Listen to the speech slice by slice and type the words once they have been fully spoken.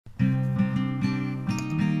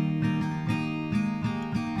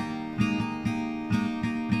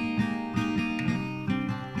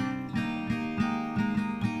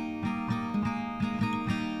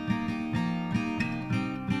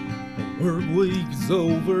Work week is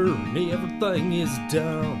over and everything is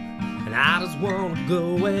done, and I just wanna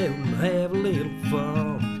go out and have a little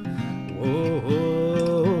fun.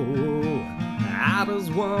 Whoa, I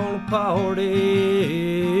just wanna party.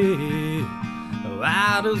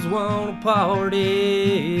 I just wanna party.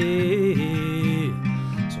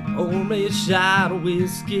 So pour me a shot of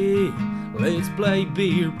whiskey, let's play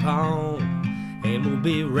beer pong, and we'll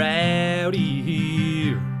be rowdy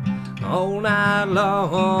here all night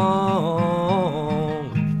long.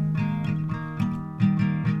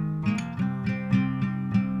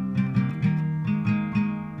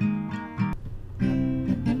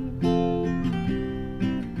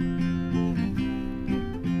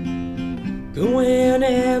 Going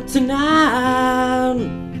out tonight,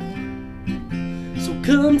 so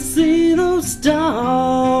come see those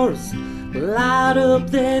stars light up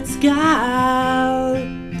that sky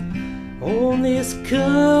on this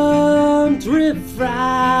country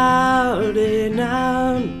Friday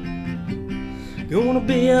night. Gonna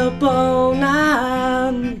be up all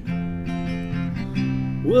night.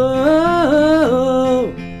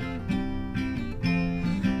 Whoa,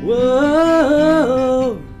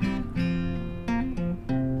 whoa.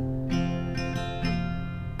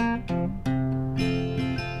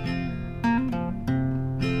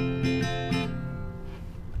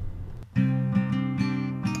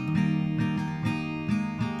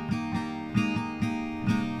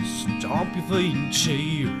 Stomp your feet and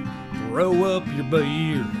cheer, throw up your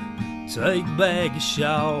beer, take back a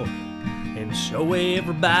shot, and show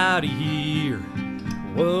everybody here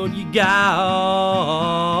what you got.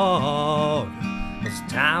 'Cause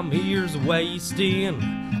time here's wasting,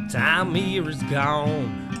 time here is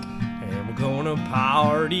gone, and we're gonna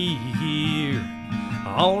party here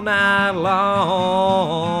all night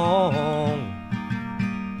long.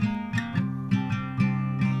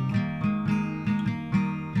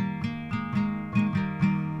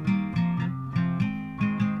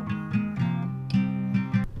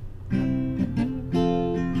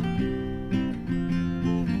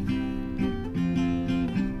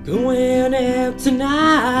 Going out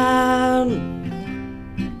tonight,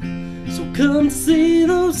 so come see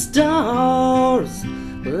those stars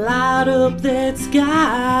light up that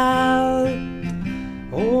sky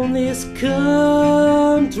on this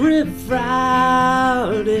country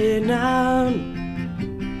Friday night.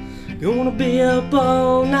 Gonna be up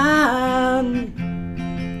all night.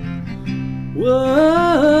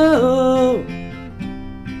 Whoa,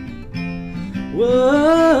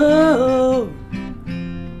 whoa.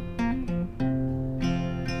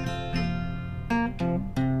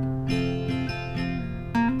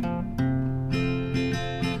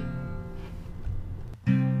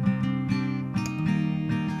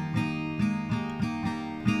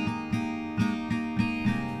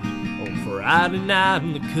 Friday night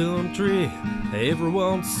in the country,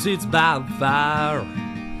 everyone sits by the fire,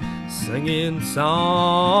 singing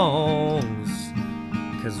songs,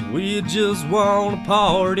 'cause we just wanna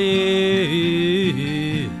party.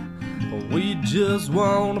 We just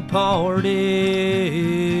wanna party.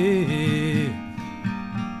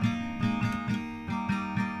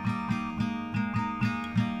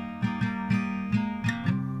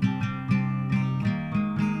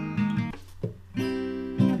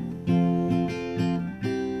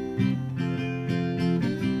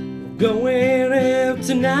 Going out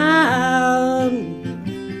tonight,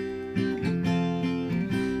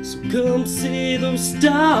 so come see those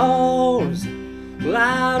stars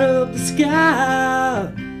light up the sky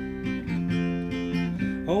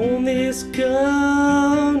on this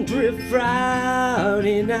country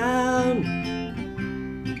Friday night.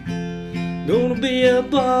 Gonna be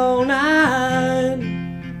up all night.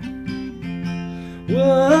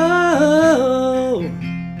 Whoa,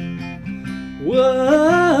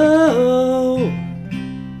 whoa.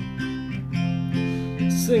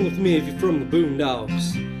 Sing with me if you're from the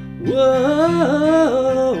Boondocks.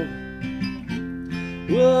 Whoa,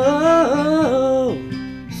 whoa.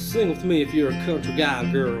 Sing with me if you're a country guy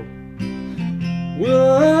or girl.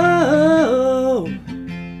 Whoa,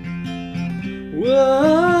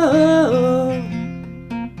 whoa.